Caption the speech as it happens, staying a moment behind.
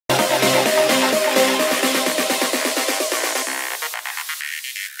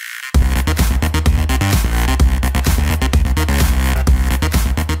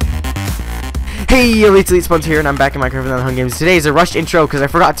Hey, Elite Spawns here, and I'm back in Minecraft with the Hunger Games. Today is a rushed intro because I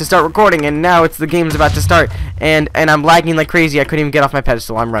forgot to start recording, and now it's the game's about to start, and I'm lagging like crazy. I couldn't even get off my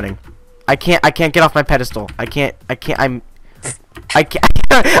pedestal. I'm running. I can't get off my pedestal. I can't. God. Okay,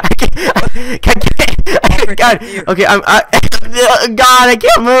 God, I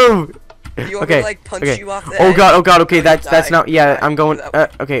can't move. You want me to like punch you off the Oh God. Okay, that's not. Yeah, I'm going.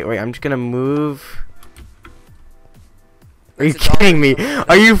 Okay, wait. I'm just gonna move. Are you kidding me?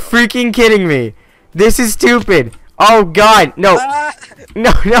 Are you freaking kidding me? This is stupid. Oh God, no.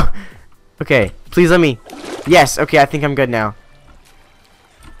 No. Okay, please let me. Yes, okay, I think I'm good now.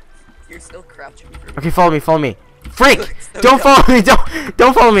 You're still crouching. Okay, follow me. Freak! Don't follow me.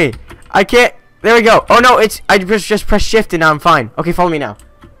 Don't follow me. I can't. There we go. Oh no, I just press shift and now I'm fine. Okay, follow me now.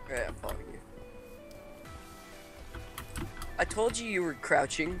 Alright, I'm following you. I told you were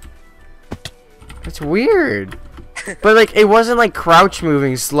crouching. That's weird. But like it wasn't like crouch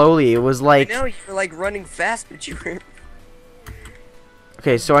moving slowly. It was like I know you were like running fast, but you weren't.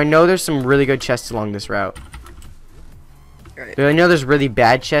 Okay, so I know there's some really good chests along this route. Right. I know there's really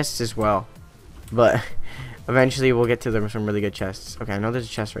bad chests as well, but eventually we'll get to some really good chests. Okay, I know there's a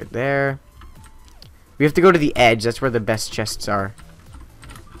chest right there. We have to go to the edge. That's where the best chests are.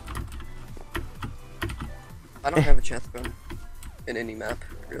 I don't have a chest gun in any map,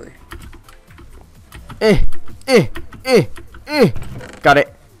 really. Got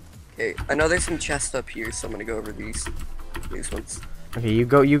it. Okay, I know there's some chests up here, so I'm gonna go over these ones. Okay, you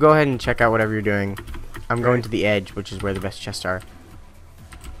go ahead and check out whatever you're doing. I'm going to the edge, which is where the best chests are.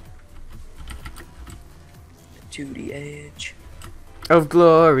 To the edge of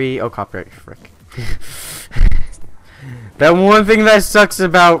glory. Oh, copyright, frick. That one thing that sucks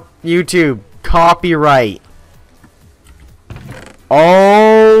about YouTube, copyright.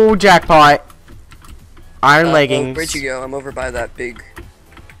 Oh, jackpot. Iron leggings. Oh, where'd you go? I'm over by that big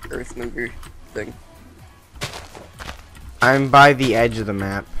earth mover thing. I'm by the edge of the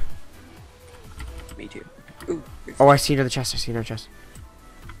map. Me too. Ooh, oh, I see another chest.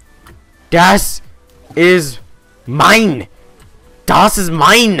 Das is mine. Das is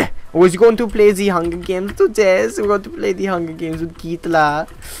mine. We're going to play the Hunger Games today. We're going to play the Hunger Games with Hitler.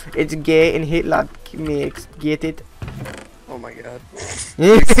 It's gay and Hitler makes. Get it? Oh my God.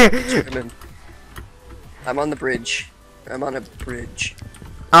 I'm on the bridge. I'm on a bridge.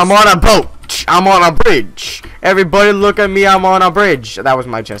 I'm on a boat. I'm on a bridge. Everybody look at me. I'm on a bridge. That was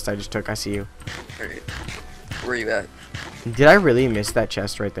my chest I just took. I see you. Alright. Where are you at? Did I really miss that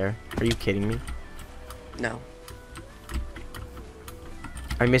chest right there? Are you kidding me? No.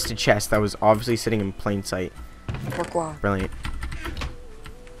 I missed a chest that was obviously sitting in plain sight. Pourquoi? Brilliant.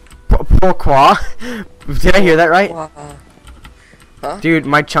 Pourquoi? Did I hear that right? Huh? Dude,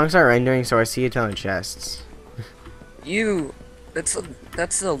 my chunks aren't rendering, so I see a ton of chests. That's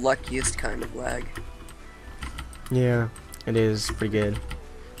the luckiest kind of lag. Yeah, it is pretty good.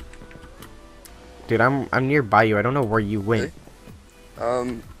 Dude, I'm nearby you. I don't know where you went.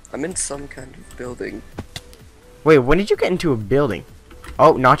 Really? I'm in some kind of building. Wait, when did you get into a building?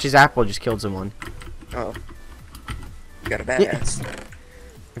 Oh, Notch's apple just killed someone. Oh. You got a badass. Yeah.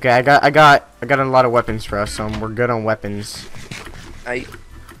 Okay, I got a lot of weapons for us, so we're good on weapons.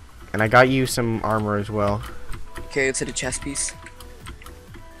 And I got you some armor as well. Okay, let's hit a chest piece.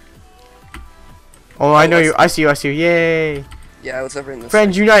 Oh, I know you. I see you. Yay! Yeah, I was over in this.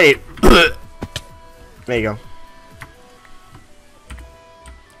 Friends united. There you go.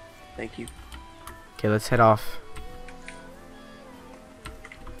 Thank you. Okay, let's head off.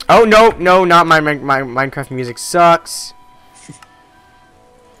 Oh no, not my Minecraft music sucks.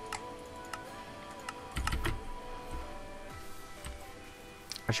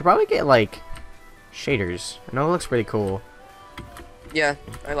 I should probably get like shaders. I know it looks pretty cool. Yeah,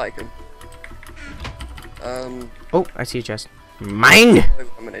 I like them. Oh, I see a chest. Mine. What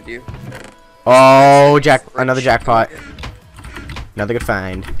I'm gonna do. Oh, another jackpot. Another good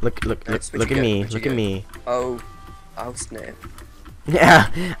find. Look at me. Look at me. Oh snap.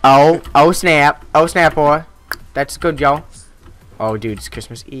 Yeah. Oh snap. Oh snap, boy. That's good, y'all. Oh, dude, it's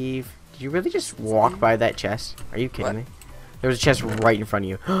Christmas Eve. Did you really just walk by that chest? Are you kidding me? There was a chest right in front of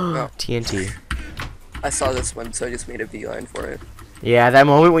you. Oh. TNT. I saw this one, so I just made a beeline for it. Yeah, that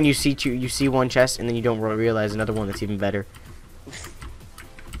moment when you see one chest and then you don't realize another one that's even better.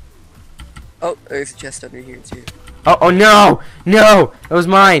 Oh, there's a chest under here too. Oh no, that was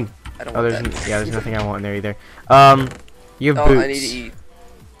mine. I don't. Oh, want that. there's nothing I want in there either. You have Oh, boots. I need to eat.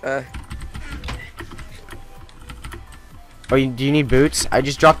 Oh, do you need boots? I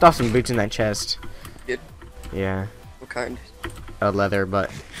just dropped off some boots in that chest. Did? Yeah. What kind? Leather,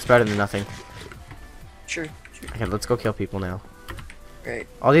 but it's better than nothing. Sure. Okay, let's go kill people now. Right.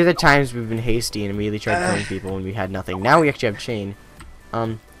 All the other times we've been hasty and immediately tried killing people when we had nothing. Now we actually have chain.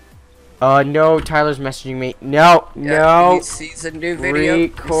 No, Tyler's messaging me. No, Yeah, no. he sees a new video.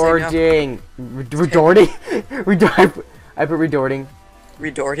 Recording. Redorting? I put redorting.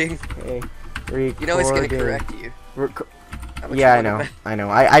 Redorting. Okay. Recording. You know he's gonna correct you. Yeah, I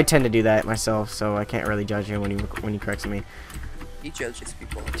know. I tend to do that myself, so I can't really judge him when he corrects me. He judges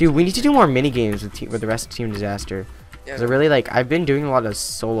people. Dude, we need to do more mini games with the rest of Team Disaster. Yeah. Cause I really like. I've been doing a lot of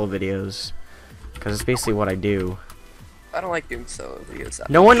solo videos, cause it's basically what I do. I don't like doing solo videos.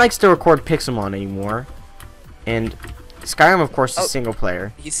 No one likes to record Pixelmon anymore, and Skyrim, of course, is single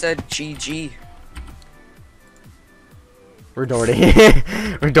player. He said GG. Redorting.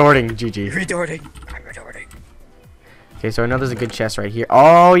 Redorting, GG. Redorting. I'm redorting. Okay, so I know there's a good chest right here.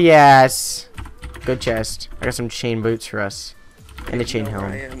 Oh, yes. Good chest. I got some chain boots for us. And a chain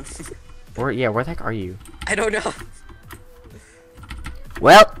helm. Where the heck are you? I don't know.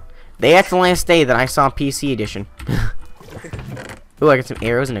 Well, that's the last day that I saw PC edition. Ooh, I got some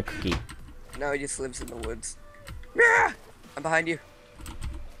arrows and a cookie. No, he just lives in the woods. Meow! I'm behind you.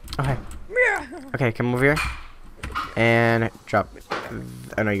 Okay. Meow! Okay, come over here. And drop.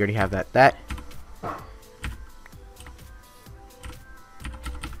 Oh no, you already have that. That.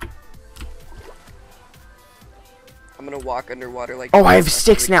 I'm gonna walk underwater like. Oh, I have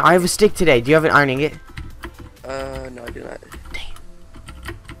sticks now. I have a stick today. Do you have an iron ingot? No, I do not. Dang.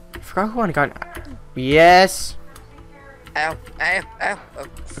 I forgot who I got. Yes. Ow! Ow! Ow! Oh.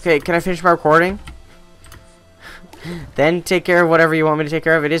 Okay, can I finish my recording? Then take care of whatever you want me to take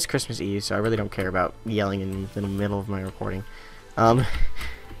care of. It is Christmas Eve, so I really don't care about yelling in the middle of my recording.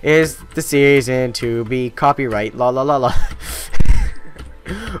 Is the season to be copyright? La la la la.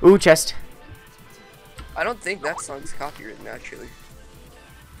 Ooh, chest. I don't think that song's copywritten actually.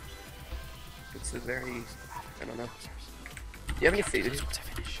 It's a very, I don't know. Do you have any food? Once I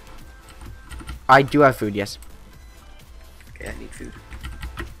finish. I do have food, yes. Okay, I need food.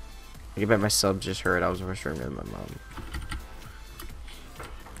 I bet my sub just heard I was referring to my mom.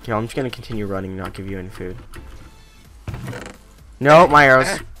 Okay, I'm just gonna continue running and not give you any food. No, my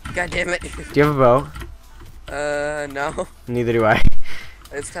arrows. God damn it. Do you have a bow? No. Neither do I.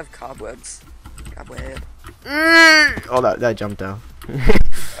 I just have cobwebs. Cobweb. Oh, that jumped though.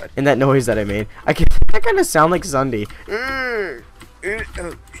 And that noise that I made. I kind of sound like Sunday.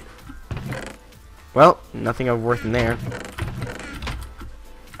 Well, nothing of worth in there.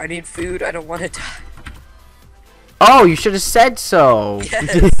 I need food. I don't want to die. Oh, you should have said so.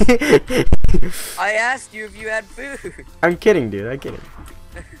 Yes. I asked you if you had food. I'm kidding, dude. I'm kidding.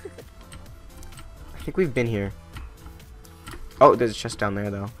 I think we've been here. Oh, there's a chest down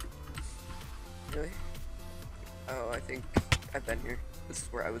there, though. Really? Oh, I think I've been here. This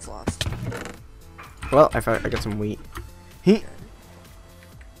is where I was lost. Well, I got some wheat. He.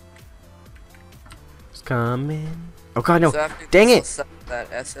 It's coming. Oh God, no! So Dang it! Set that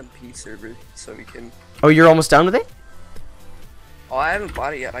SMP server so we can. Oh, you're almost done with it? Oh, I haven't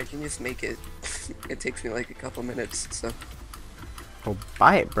bought it yet. I can just make it. It takes me like a couple minutes. So. Oh,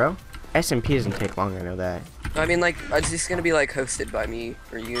 buy it, bro. SMP doesn't take long. I know that. I mean, like, it's just gonna be like hosted by me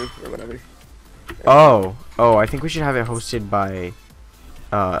or you or whatever. Oh, I think we should have it hosted by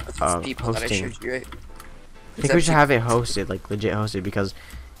people that I hosting. showed you, right? I think we should have it hosted, like legit hosted, because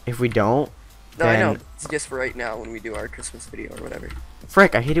if we don't, no, I know. then It's just for right now when we do our Christmas video or whatever.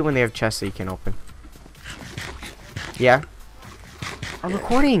 frick, I hate it when they have chests that you can't open. Yeah. I'm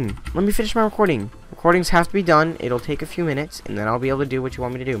recording. Let me finish my recording. Recordings have to be done. It'll take a few minutes, and then I'll be able to do what you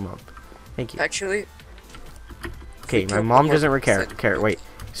want me to do, Mom. Thank you. Actually. Okay, my mom doesn't care. Wait.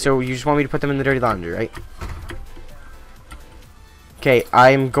 So you just want me to put them in the dirty laundry, right? Okay,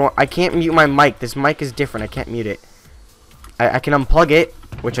 I can't mute my mic. This mic is different. I can't mute it. I can unplug it,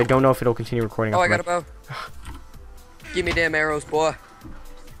 which I don't know if it'll continue recording. Oh, I got a bow. Give me damn arrows, boy.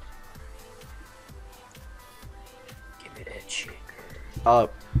 Give me that shaker.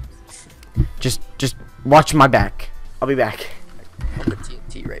 Just watch my back. I'll be back. I'll put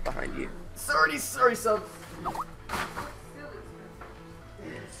TNT right behind you. Sorry, sub.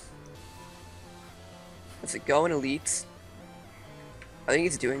 Is it going elites? I think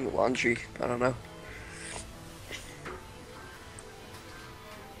he's doing the laundry. I don't know.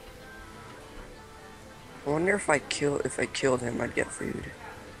 I wonder if I killed him, I'd get food.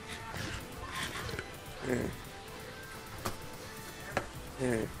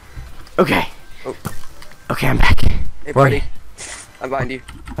 Okay. Oh. Okay, I'm back. Hey, buddy. I'm behind you.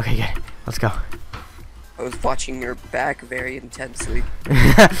 Okay, good. Let's go. I was watching your back very intensely.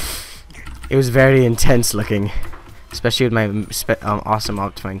 It was very intense looking, especially with my awesome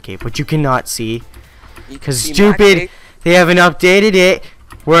Optifine cape, which you cannot see, because They haven't updated it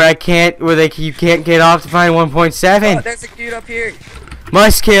where you can't get off to find 1.7. Oh, there's a dude up here.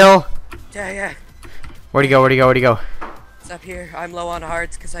 Must kill. Yeah. Where'd he go? Where'd he go? Where'd he go? It's up here. I'm low on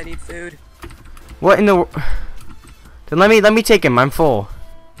hearts because I need food. What in the? Then let me take him. I'm full.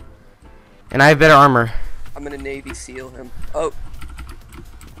 And I have better armor. I'm gonna Navy SEAL him. Oh.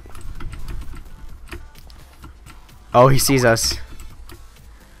 Oh, he sees us.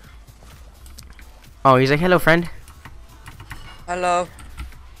 Oh, he's like, hello, friend. Hello.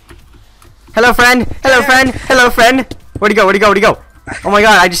 Hello, friend. Hello, friend. Hello, friend. Where'd he go? Where'd he go? Where'd he go? Oh my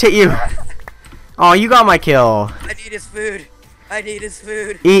god, I just hit you. Oh, you got my kill. I need his food. I need his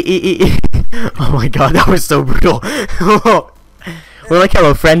food. Eat. Oh my god, that was so brutal. We're like,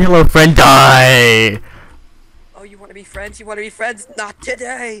 hello, friend. Hello, friend. Die. Oh, you want to be friends? You want to be friends? Not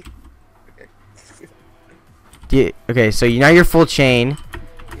today. Okay. Okay, so now you're full chain.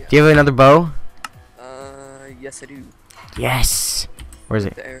 Yeah. Do you have another bow? Yes I do. Yes. Where is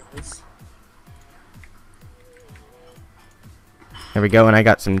it? There it is. There we go, and I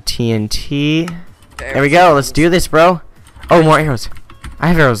got some TNT. There we it go. is. Let's do this, bro. Oh, more arrows. I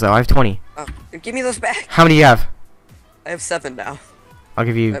have arrows though. I have 20. Oh, give me those back. How many do you have? I have 7 now. I'll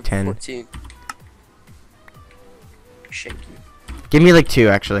give I you have 10. 14. Shaky. Give me like 2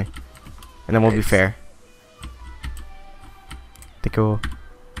 actually, and then we'll be Nice. fair. Cool.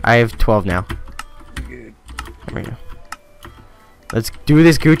 I have 12 now. Good. There we go. Let's do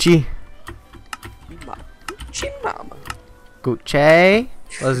this, Gucci. Mama. Gucci.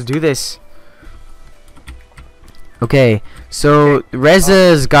 Let's do this. Okay, so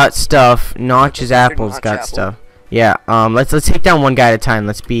Reza's got stuff. Notch's Apple's Notch got Apple. stuff. Yeah. Let's take down one guy at a time.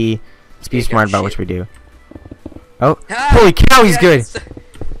 Let's be Yeah, smart good about what shit. we do. Oh, Ah, holy cow, he's good. yes.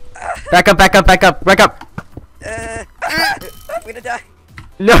 Back up, back up, back up, back up. I'm gonna die.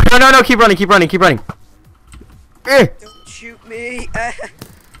 No, keep running, keep running, keep running. Eh. Don't shoot me.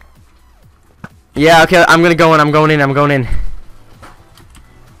 Yeah, okay, I'm going in.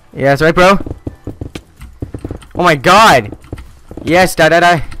 Yeah, that's right, bro. Oh my god. Yes,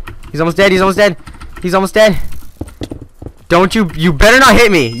 die. He's almost dead. Don't you better not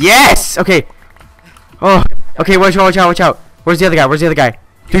hit me. Yes! Okay. Oh, okay, watch out. Where's the other guy?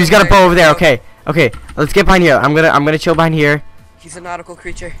 Dude, he's got a bow over there. Okay, let's get behind here. I'm gonna chill behind here. He's a nautical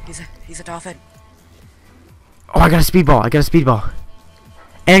creature. He's a dolphin. Oh, I got a speedball.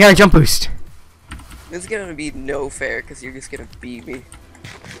 And I got a jump boost. This is gonna be no fair because you're just gonna beat me.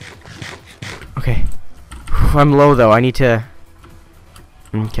 Okay. I'm low though. I need to.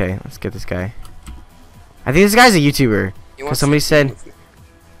 Okay, let's get this guy. I think this guy's a YouTuber. You want Cause somebody some- said,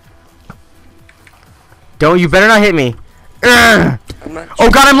 "Don't you better not hit me." Ugh. I'm not Oh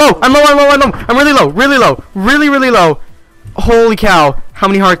god, I'm low. I'm really low. Really low. Holy cow! How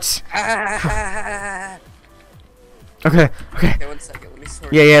many hearts? Okay. Okay, 1 second. Let me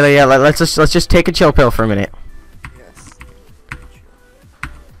sort. Yeah. Let's just take a chill pill for a minute. Yes.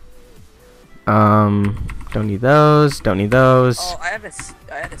 Don't need those. Oh, I had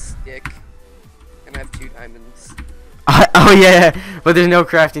a stick, and I have 2 diamonds. Oh yeah, but there's no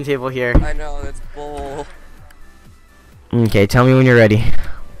crafting table here. I know that's bull. Okay, tell me when you're ready.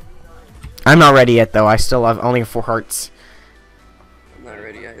 I'm not ready yet though. I still have only 4 hearts. I'm not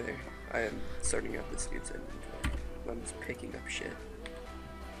ready either. I am sorting out this dude's inventory. I'm just picking up shit.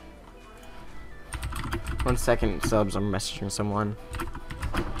 1 second, subs. I'm messaging someone.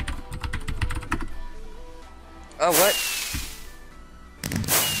 Oh, what?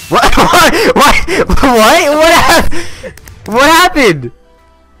 What happened?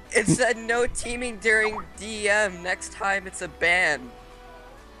 It said no teaming during DM. Next time it's a ban.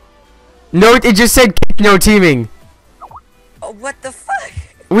 No, it just said no teaming. Oh, what the fuck?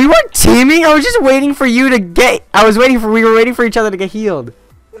 We weren't teaming. I was just waiting for you to get. We were waiting for each other to get healed.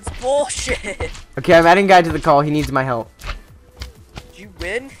 That's bullshit. Okay, I'm adding guy to the call. He needs my help. Did you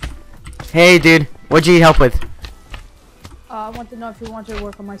win? Hey, dude. What'd you need help with? I want to know if you want to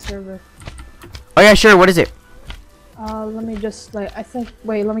work on my server. Oh yeah, sure. What is it? Let me just wait,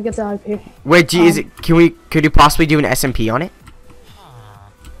 let me get the IP. Wait, could you possibly do an SMP on it?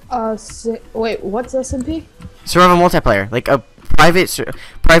 Wait, what's SMP? Survival multiplayer, like a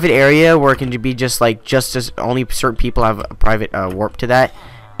private area where it can be just as only certain people have a private warp to that,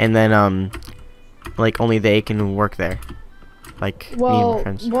 and then like only they can work there. Like me and my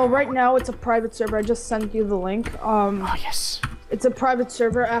friends. Well, right now it's a private server. I just sent you the link. Oh yes. It's a private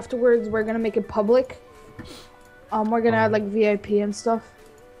server. Afterwards, we're gonna make it public. We're gonna add like VIP and stuff.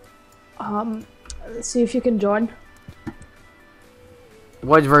 See if you can join.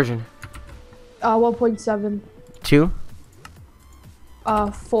 What version? 1.7. 2?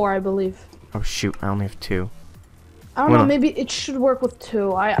 4, I believe. Oh shoot, I only have 2. I don't know. Maybe it should work with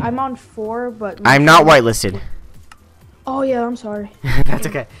 2. I'm on 4, but I'm not whitelisted. Oh yeah, I'm sorry. That's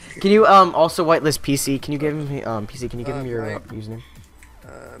okay. Can you also whitelist PC? Can you give me PC? Can you give him your username?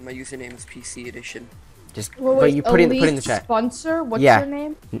 My username is PC Edition. Just Well, but wait, you put in the chat. Sponsor? What's Yeah. your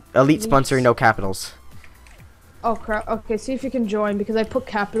name? Elite sponsor, no capitals. Oh crap. Okay, see if you can join because I put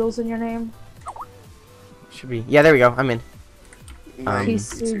capitals in your name. Should be. Yeah, there we go. I'm in.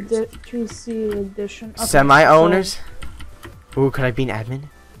 PC edition. Okay, Semi-owners. Ooh, could I be an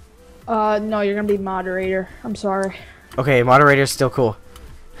admin? No, you're gonna be moderator. I'm sorry. Okay, moderator's still cool.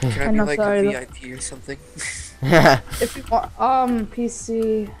 Can I I'm be not like sorry, a though. VIP or something? If you want,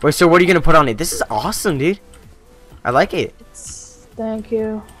 PC. Wait, so what are you gonna put on it? This is awesome, dude. I like it. Thank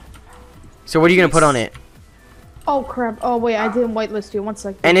you. So what are you gonna put on it? Oh crap. Oh wait, I didn't whitelist you. 1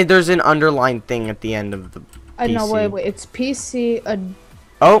 second. And there's an underlined thing at the end of the I know. PC. Wait. It's PC.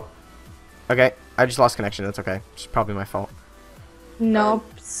 Oh. Okay. I just lost connection. That's okay. It's probably my fault. Nope.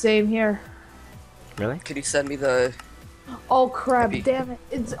 Same here. Really? Can you send me the? Oh crap. Maybe. Damn it.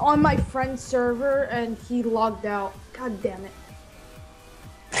 It's on my friend's server and he logged out. God damn it.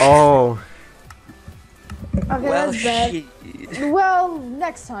 Oh. Okay, Well, that's bad. shit. Well,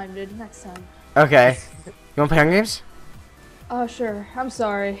 next time, dude. Next time. Okay. You want to play Hunger Games? Oh sure. I'm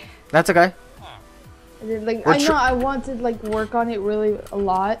sorry. That's okay. Like We're I know I wanted like work on it really a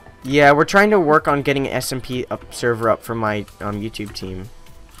lot. Yeah, we're trying to work on getting an SMP server up for my YouTube team.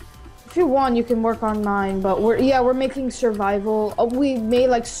 If you want, you can work on mine. But we're making survival. We made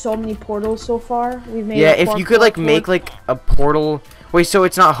like so many portals so far. We've made. Yeah, if you could like make like a portal. Wait, so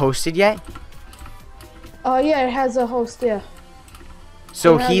it's not hosted yet? Yeah, it has a host. Yeah.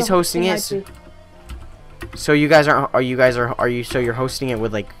 So It has he's a hosting hosting it. IP. So you guys are you? So you're hosting it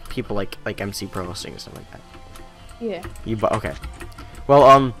with like people like MC Pro hosting and stuff like that. Yeah. Okay.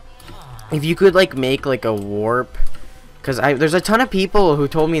 Well, if you could like make like a warp, cause there's a ton of people who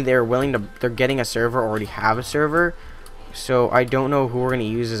told me they're getting a server, already have a server, so I don't know who we're gonna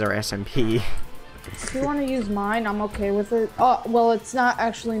use as our SMP. If you want to use mine, I'm okay with it. Oh, well, it's not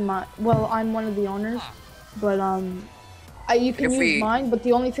actually mine. Well, I'm one of the owners, but you can use mine. But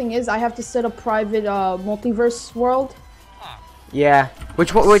the only thing is, I have to set a private multiverse world. Yeah,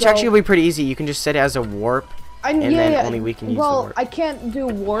 which actually will be pretty easy. You can just set it as a warp, and then only we can use the warp. I can't do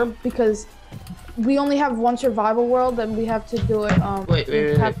warp because we only have one survival world, and we have to do it. Wait.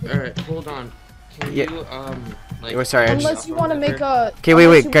 Alright, hold on. Can you like? Oh, sorry. Unless you want to make a. Okay,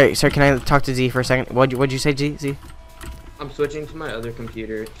 wait. Okay, sorry. Can I talk to Z for a second? What'd you say, Z? I'm switching to my other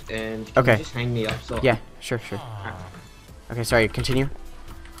computer, and can okay. you just hang me up? So. Yeah, sure. Okay, sorry. Continue.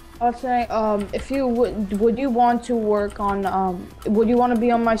 I was saying, if you would you want to work on, would you want to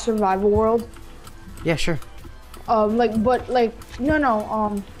be on my survival world? Yeah, sure. No,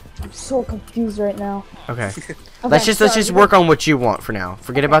 I'm so confused right now. Okay. Okay, let's just work on what you want for now.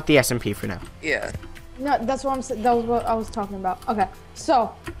 Forget about the SMP for now. Yeah. No, that's what I'm saying. That was what I was talking about. Okay,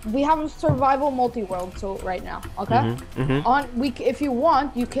 so we have a survival multi-world. So right now, okay. If you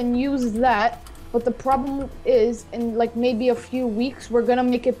want, you can use that. But the problem is, in like maybe a few weeks, we're gonna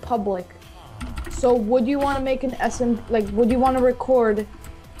make it public. So would you want to make an would you want to record?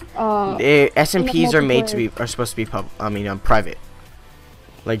 The SMPs are supposed to be private.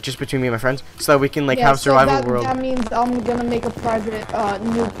 Like just between me and my friends, so that we can have survival world. That means I'm gonna make a private,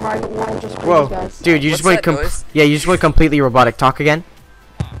 new private world just for Whoa, you guys. dude, you just went you just went completely robotic. Talk again.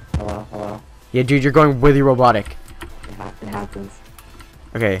 Hello. Yeah, dude, you're going really robotic. It happens.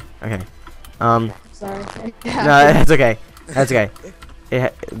 Okay. Sorry. No, that's okay. That's okay.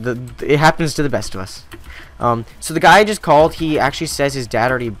 It happens to the best of us. So the guy I just called, he actually says his dad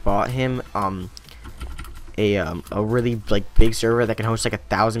already bought him a really big server that can host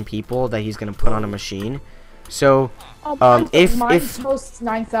 1,000 people that he's gonna put on a machine. So mine if hosts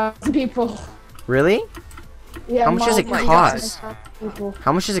 9,000 people. really, Yeah. how much does it mine cost? 9,000 people.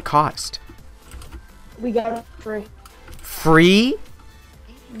 How much does it cost? We got it free. Free?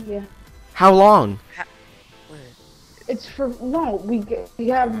 Yeah. How long? It's for anyone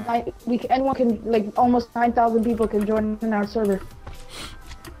can almost 9,000 people can join in our server.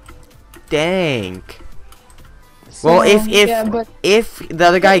 Dang. So, Well, yeah, but if the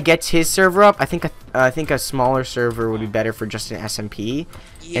other guy gets his server up, I think a smaller server would be better for just an SMP,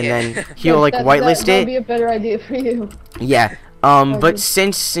 and then he'll whitelist that would it. be a better idea for you. Yeah. But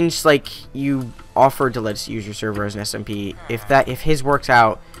since you offered to let us use your server as an SMP, if his works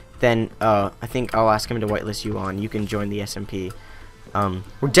out, then I think I'll ask him to whitelist you on. You can join the SMP.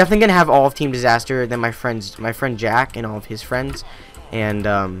 We're definitely gonna have all of Team Disaster, then my friend Jack and all of his friends, and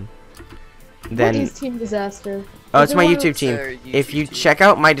then what is Team Disaster? it's my YouTube team. If you check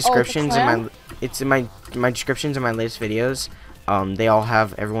out my descriptions and it's in my descriptions of my latest videos. They all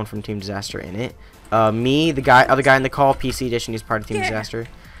have everyone from Team Disaster in it. Me, the other guy in the call, PC Edition, he's part of Team Disaster.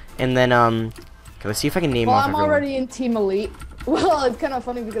 And then okay, let's see if I can name off everyone. I'm already in Team Elite. Well, it's kind of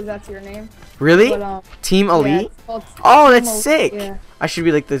funny because that's your name. Really? But, Team Elite? Yeah, oh, Team that's Elite, sick. yeah. I should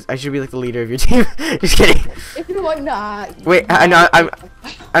be like the leader of your team. Just kidding. If you want, nah. Wait,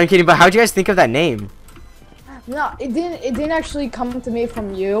 I'm kidding. But how'd you guys think of that name? No, it didn't actually come to me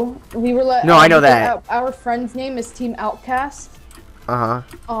from you. We were like. No, I know that. Our friend's name is Team Outcast. Uh-huh.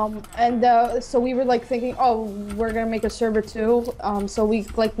 So we were like thinking, oh, we're gonna make a server too. So we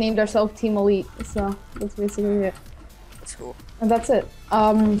like named ourselves Team Elite. So that's basically it. That's cool. And that's it.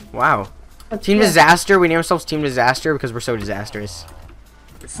 Wow. Team Disaster. We name ourselves Team Disaster because we're so disastrous.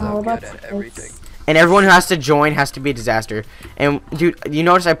 We're so good at everything. And everyone who has to join has to be a disaster. And dude, you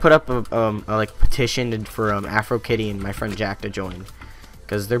notice I put up a like petition for Afro Kitty and my friend Jack to join,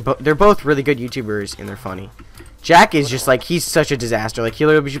 because they're both really good YouTubers and they're funny. Jack is just like, he's such a disaster. Like, he'll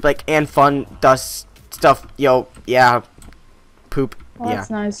literally be like, and fun, dust, stuff, yo, yeah, poop, well, yeah.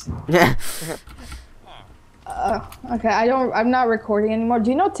 That's nice. Yeah. Okay, I'm not recording anymore. Do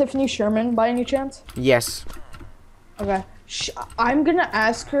you know Tiffany Sherman by any chance? Yes. Okay. I'm gonna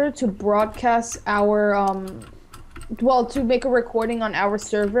ask her to broadcast our, well, to make a recording on our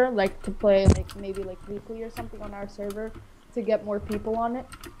server, like, to play, like, maybe, like, weekly or something on our server, to get more people on it.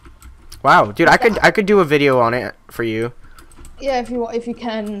 Wow, dude, I could do a video on it for you. Yeah, if you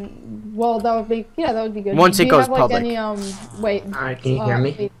can, well, that would be good. Once it goes public. Any, wait. Alright, can you hear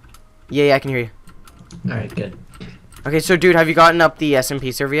me? Wait. Yeah, I can hear you. Alright, good. Okay, so dude, have you gotten up the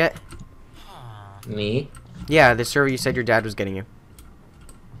SMP server yet? Me? Yeah, the server you said your dad was getting you.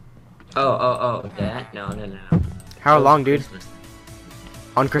 Oh, that? No. How Oh, long, dude? Christmas.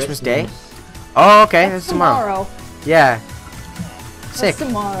 On Christmas Day? Oh, okay, that's tomorrow. Yeah. Sick.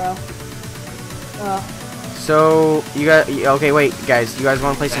 That's tomorrow. So, you got, okay, wait, guys, you guys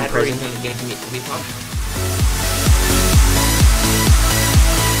want to play some prison? Dad, were you gonna get me